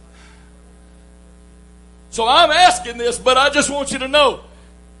 So I'm asking this, but I just want you to know,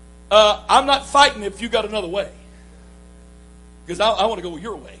 I'm not fighting if you got another way. Because I want to go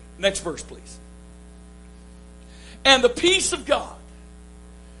your way. Next verse, please. And the peace of God,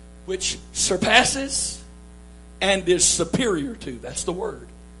 which surpasses and is superior to, that's the word.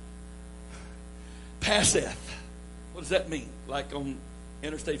 Passeth. What does that mean? Like on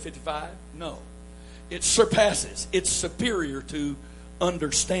Interstate 55? No. It surpasses. It's superior to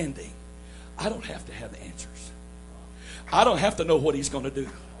understanding. I don't have to have the answers. I don't have to know what He's going to do.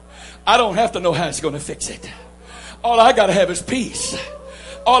 I don't have to know how He's going to fix it. All I got to have is peace.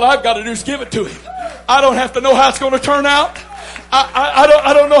 All I've got to do is give it to Him. I don't have to know how it's going to turn out.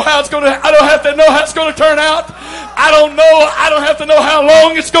 I don't know how it's going to. I don't have to know how it's going to turn out. I don't have to know how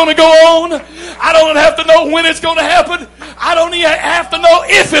long it's going to go on. I don't have to know when it's going to happen. I don't even have to know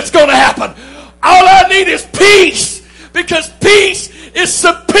if it's going to happen. All I need is peace, because peace is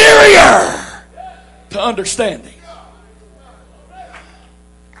superior to understanding.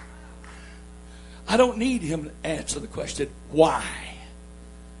 I don't need Him to answer the question, why?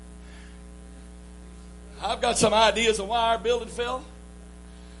 I've got some ideas on why our building fell.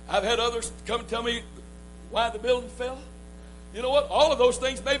 I've had others come and tell me why the building fell. You know what? All of those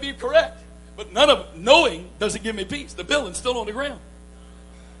things may be correct, but none of it, knowing doesn't give me peace. The building's still on the ground.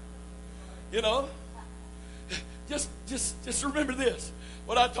 You know? Just remember this.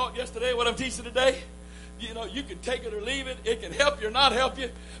 What I taught yesterday, what I'm teaching today, you know, you can take it or leave it. It can help you or not help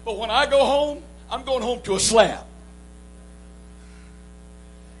you. But when I go home, I'm going home to a slab.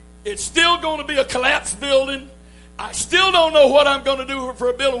 It's still going to be a collapsed building. I still don't know what I'm going to do for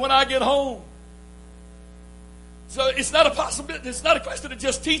a building when I get home. So it's not a possibility. It's not a question of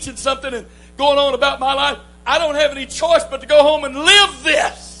just teaching something and going on about my life. I don't have any choice but to go home and live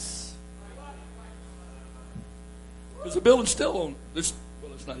this. Because the building's still on this.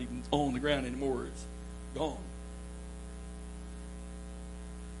 Well, it's not even on the ground anymore. It's gone.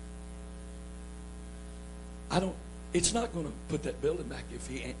 It's not going to put that building back if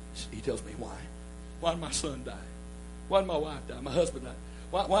he tells me why. Why did my son die? Why did my wife die? My husband died.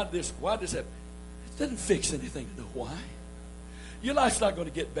 Why did this happen? It doesn't fix anything to know why. Your life's not going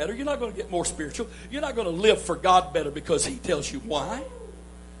to get better. You're not going to get more spiritual. You're not going to live for God better because He tells you why.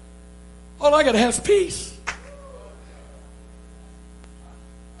 All I got to have is peace.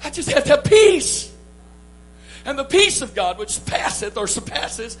 I just have to have peace. And the peace of God, which passeth or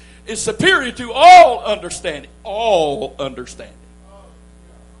surpasses, is superior to all understanding. All understanding.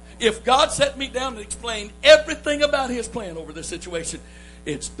 If God set me down and explained everything about His plan over this situation,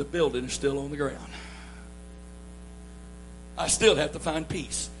 it's the building is still on the ground. I still have to find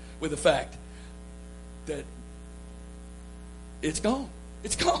peace with the fact that it's gone.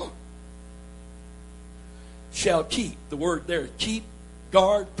 It's gone. Shall keep. The word there, keep,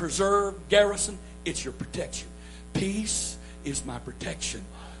 guard, preserve, garrison. It's your protection. Peace is my protection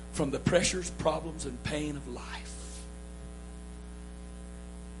from the pressures, problems, and pain of life.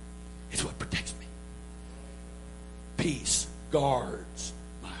 It's what protects me. Peace guards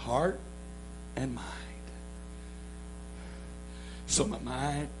my heart and mind. So my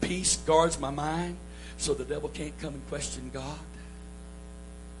mind, peace guards my mind so the devil can't come and question God.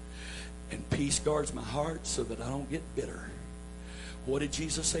 And peace guards my heart so that I don't get bitter. What did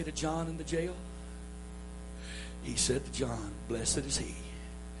Jesus say to John in the jail? He said to John, blessed is he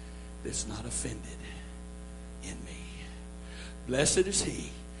that's not offended in me. Blessed is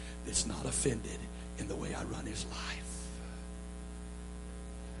he that's not offended in the way I run his life.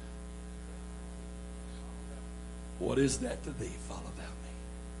 What is that to thee? Follow thou me.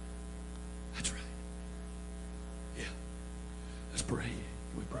 That's right. Yeah. Let's pray.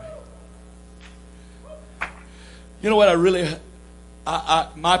 Can we pray? You know what I really...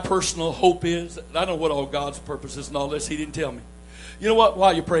 my personal hope is, I don't know what all God's purpose is and all this. He didn't tell me. You know what?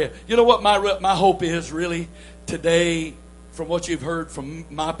 While you're praying, you know what my hope is really today, from what you've heard from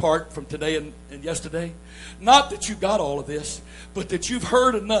my part from today and yesterday? Not that you got all of this, but that you've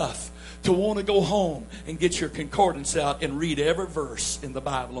heard enough to want to go home and get your concordance out and read every verse in the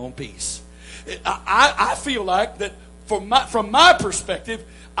Bible on peace. I feel like that from my perspective,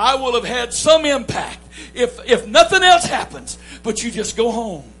 I will have had some impact if nothing else happens, but you just go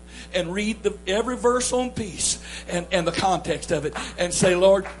home and read every verse on peace and the context of it and say,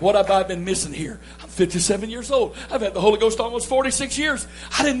 Lord, what have I been missing here? I'm 57 years old. I've had the Holy Ghost almost 46 years.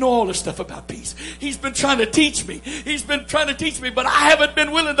 I didn't know all this stuff about peace. He's been trying to teach me. He's been trying to teach me, but I haven't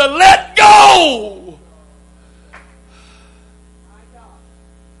been willing to let go.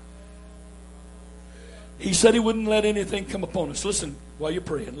 He said he wouldn't let anything come upon us. Listen, while you're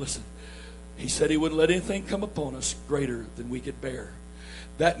praying, listen. He said he wouldn't let anything come upon us greater than we could bear.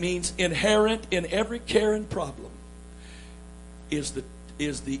 That means inherent in every care and problem is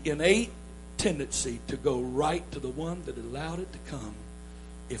the innate tendency to go right to the one that allowed it to come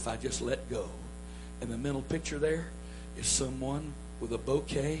if I just let go. And the mental picture there is someone with a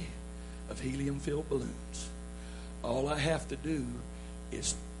bouquet of helium-filled balloons. All I have to do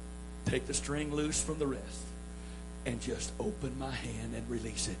is take the string loose from the rest and just open my hand and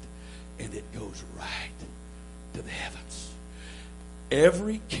release it, and it goes right to the heavens.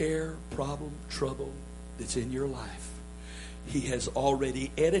 Every care, problem, trouble that's in your life, He has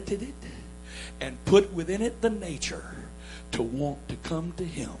already edited it and put within it the nature to want to come to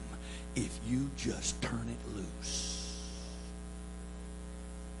Him if you just turn it loose.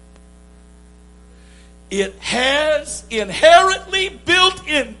 It has inherently built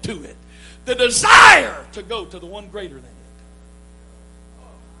into it the desire to go to the one greater than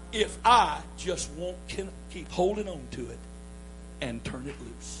it. If I just won't keep holding on to it and turn it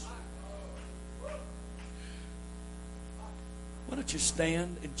loose. Why don't you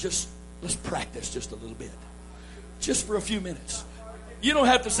stand and let's practice just a little bit. Just for a few minutes. You don't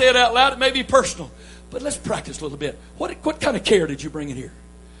have to say it out loud. It may be personal. But let's practice a little bit. What kind of care did you bring in here?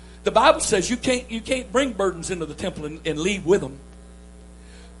 The Bible says you can't bring burdens into the temple and leave with them.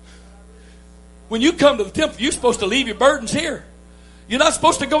 When you come to the temple, you're supposed to leave your burdens here. You're not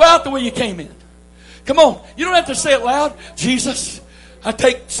supposed to go out the way you came in. Come on. You don't have to say it loud. Jesus, I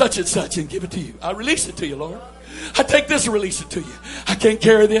take such and such and give it to you. I release it to you, Lord. I take this and release it to you. I can't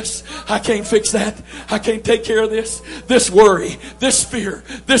carry this. I can't fix that. I can't take care of this. This worry, this fear,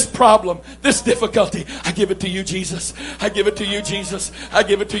 this problem, this difficulty. I give it to you, Jesus. I give it to you, Jesus. I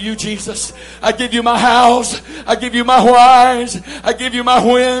give it to you, Jesus. I give you my hows. I give you my whys. I give you my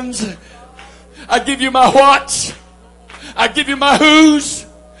whens. I give you my whats. I give you my whos.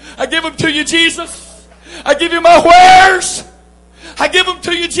 I give them to you, Jesus. I give you my wheres. I give them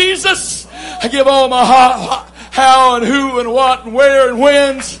to you, Jesus. I give all my how and who and what and where and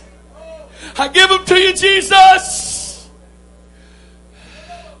whens. I give them to you, Jesus.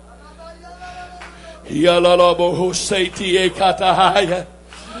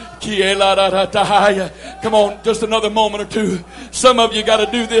 Come on, just another moment or two. Some of you got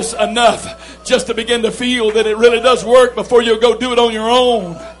to do this enough just to begin to feel that it really does work before you go do it on your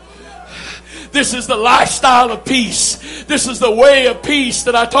own. This is the lifestyle of peace. This is the way of peace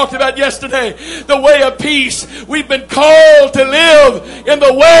that I talked about yesterday. The way of peace. We've been called to live in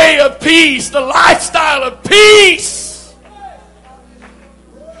the way of peace, the lifestyle of peace.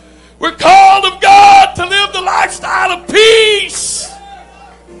 We're called of God to live the lifestyle of peace.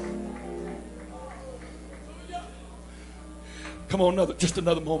 Come on, just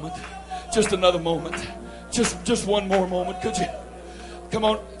another moment. Just another moment. Just one more moment, could you? Come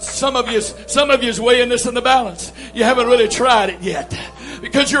on. Some of you's weighing this in the balance. You haven't really tried it yet.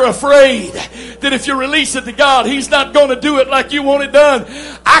 Because you're afraid that if you release it to God, He's not going to do it like you want it done.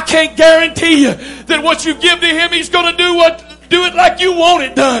 I can't guarantee you that what you give to Him, He's going to do it like you want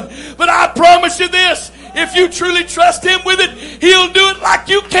it done. But I promise you this. If you truly trust Him with it, He'll do it like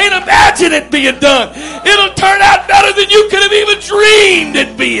you can't imagine it being done. It'll turn out better than you could have even dreamed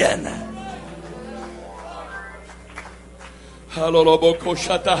it being.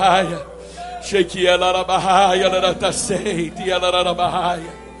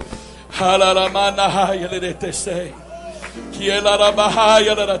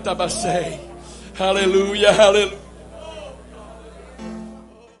 Hallelujah, hallelujah.